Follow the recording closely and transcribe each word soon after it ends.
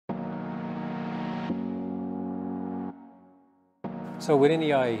So within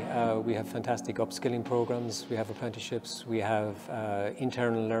EI, we have fantastic upskilling programs, we have apprenticeships, we have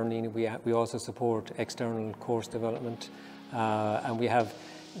internal learning, we also support external course development, and we have,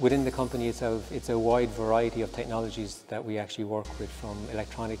 within the company itself, it's a wide variety of technologies that we actually work with, from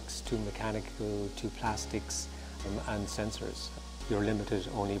electronics to mechanical to plastics and sensors. You're limited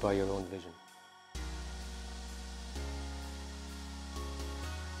only by your own vision.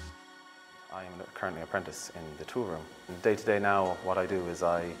 I am currently an apprentice in the tool room. Day to day now, what I do is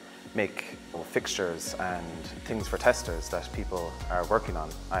I make fixtures and things for testers that people are working on.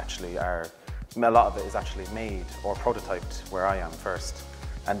 A lot of it is actually made or prototyped where I am first,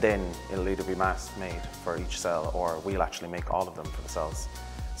 and then it'll either be mass made for each cell, or we'll actually make all of them for the cells.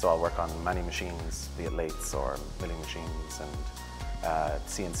 So I'll work on many machines, be it lathes or milling machines and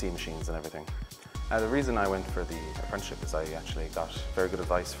CNC machines and everything. The reason I went for the apprenticeship is I actually got very good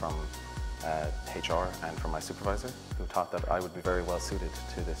advice from HR and from my supervisor, who thought that I would be very well suited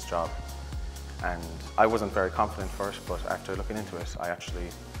to this job. And I wasn't very confident first, but after looking into it, I actually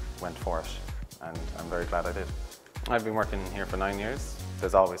went for it, and I'm very glad I did. I've been working here for 9 years.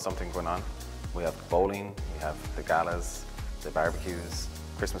 There's always something going on. We have bowling, we have the galas, the barbecues,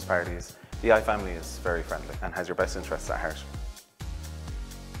 Christmas parties. The EI family is very friendly and has your best interests at heart.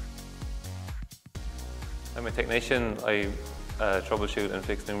 I'm a technician. I troubleshoot and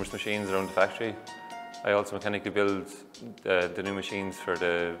fix numerous machines around the factory. I also mechanically build the new machines for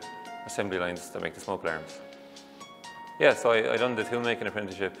the assembly lines that make the smoke alarms. Yeah, so I done the toolmaking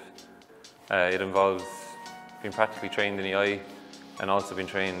apprenticeship. It involves being practically trained in EI and also being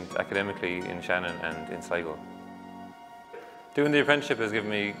trained academically in Shannon and in Sligo. Doing the apprenticeship has given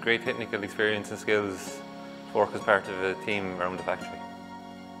me great technical experience and skills to work as part of a team around the factory.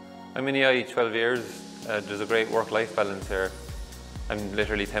 I'm in EI 12 years. There's a great work-life balance here. I'm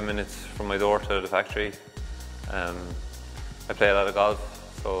literally 10 minutes from my door to the factory. I play a lot of golf,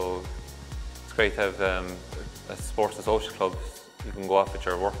 so it's great to have a sports and social club. You can go off with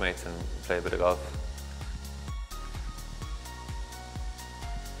your workmates and play a bit of golf.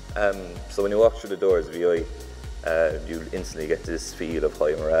 So when you walk through the doors of EI, you instantly get this feel of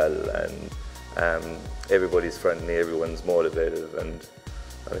high morale, and everybody's friendly, everyone's motivated, and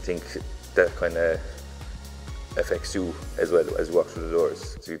I think that kind of affects you as well as you walk through the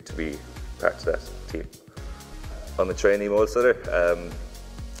doors to be part of that team. I'm a trainee mould setter.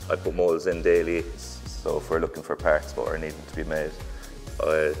 I put moulds in daily, so if we're looking for parts what are needing to be made,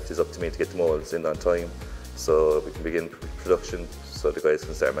 it is up to me to get the moulds in on time so we can begin production so the guys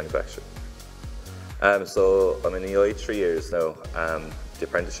can start manufacturing. So I'm in EI 3 years now. The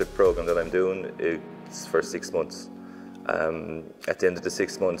apprenticeship program that I'm doing is for 6 months. At the end of the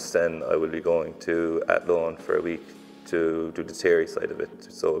 6 months, then I will be going to Athlone for a week to do the theory side of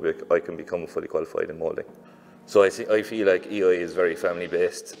it, so I can become fully qualified in moulding. So I feel like EI is very family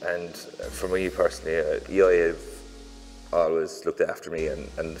based, and for me personally, EI have always looked after me and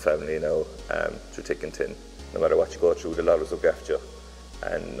the family, through thick and thin. No matter what you go through, they'll always look after you,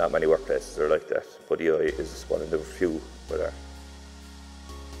 and not many workplaces are like that, but EI is one of the few that are.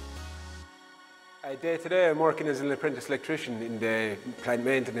 Day to day I'm working as an apprentice electrician in the plant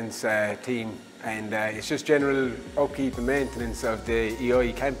maintenance team, and it's just general upkeep and maintenance of the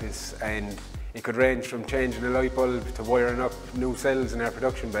EI campus, and it could range from changing a light bulb to wiring up new cells in our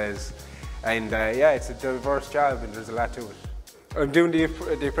production bays, and yeah, it's a diverse job and there's a lot to it. I'm doing the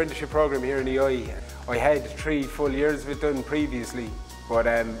apprenticeship program here in EI. I had 3 full years of it done previously, but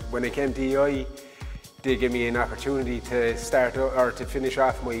when I came to EI, they gave me an opportunity to start or to finish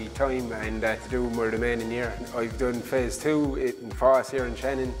off my time and to do my remaining year. I've done phase 2 in Foss here in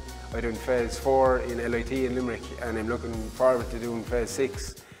Shannon. I've done phase 4 in LIT in Limerick, and I'm looking forward to doing phase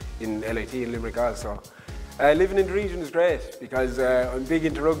 6 in LIT in Limerick also. Living in the region is great because I'm big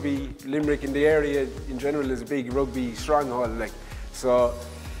into rugby. Limerick in the area in general is a big rugby stronghold, so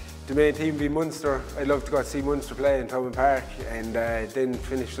the main team being Munster. I'd love to go see Munster play in Thomond Park, and then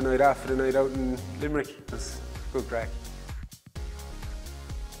finish the night off for the night out in Limerick. It's good crack.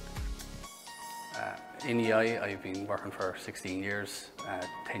 In EI, I've been working for 16 years.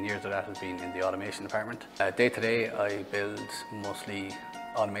 10 years of that has been in the automation department. Day to day, I build mostly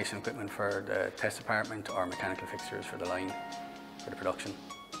automation equipment for the test department or mechanical fixtures for the line, for the production.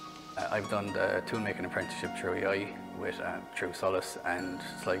 I've done the toolmaking apprenticeship through EI through Solace and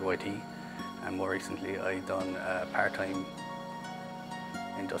Sligo IT, and more recently I've done a part-time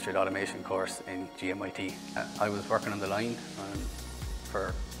industrial automation course in GMIT. I was working on the line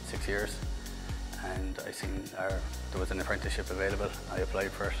for 6 years, and I seen there was an apprenticeship available. I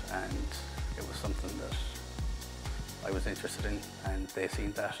applied for it, and it was something that I was interested in, and they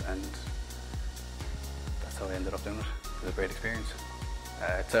seen that, and that's how I ended up doing it. It was a great experience.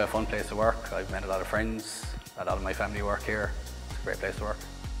 It's a fun place to work. I've met a lot of friends. A lot of my family work here. It's a great place to work.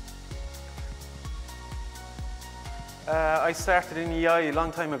 I started in EI a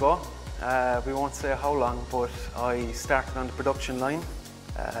long time ago. We won't say how long, but I started on the production line.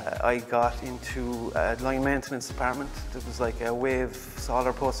 I got into a line maintenance department. It was like a wave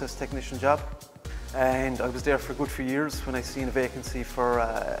solder process technician job. And I was there for a good few years when I seen a vacancy for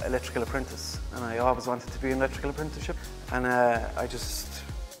electrical apprentice. And I always wanted to be an electrical apprenticeship. And I just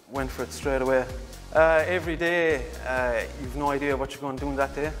went for it straight away. Every day, you've no idea what you're going to do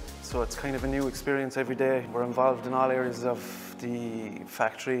that day. So it's kind of a new experience every day. We're involved in all areas of the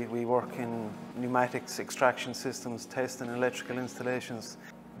factory. We work in pneumatics, extraction systems, testing, electrical installations.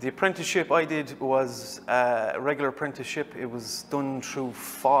 The apprenticeship I did was a regular apprenticeship. It was done through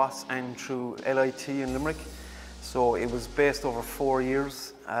FOSS and through LIT in Limerick. So it was based over 4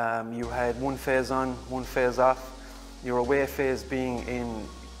 years. You had one phase on, one phase off. Your away phase being in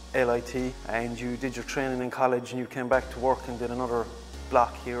LIT, and you did your training in college and you came back to work and did another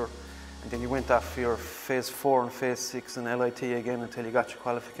block here. And then you went off for your phase 4 and phase 6 in LIT again until you got your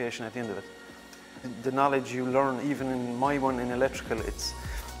qualification at the end of it. The knowledge you learn, even in my one in electrical,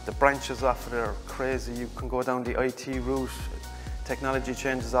 the branches off it are crazy. You can go down the IT route. Technology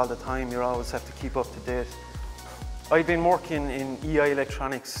changes all the time. You always have to keep up to date. I've been working in EI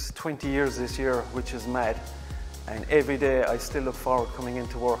Electronics 20 years this year, which is mad. And every day I still look forward coming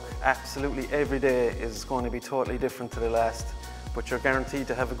into work. Absolutely every day is going to be totally different to the last. But you're guaranteed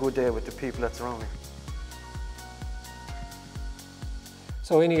to have a good day with the people that's around you.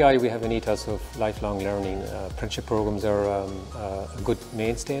 So in EI we have an ethos of lifelong learning. Apprenticeship programs are a good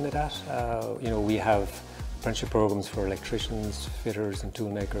mainstay in that. We have apprenticeship programs for electricians, fitters and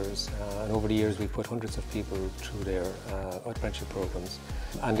toolmakers, and over the years we've put hundreds of people through their apprenticeship programs,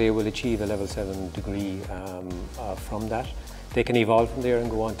 and they will achieve a level 7 degree from that. They can evolve from there and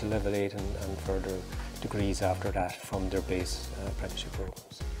go on to level 8 and further degrees after that from their base apprenticeship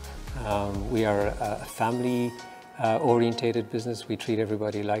programs. We are a family orientated business. We treat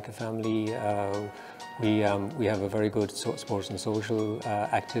everybody like a family. We have a very good sports and social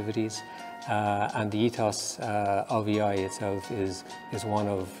activities, and the ethos of EI itself is one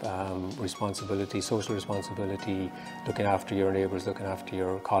of responsibility, social responsibility, looking after your neighbours, looking after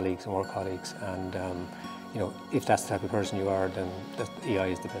your colleagues and work colleagues, and if that's the type of person you are, then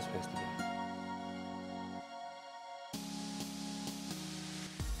EI is the best place to be.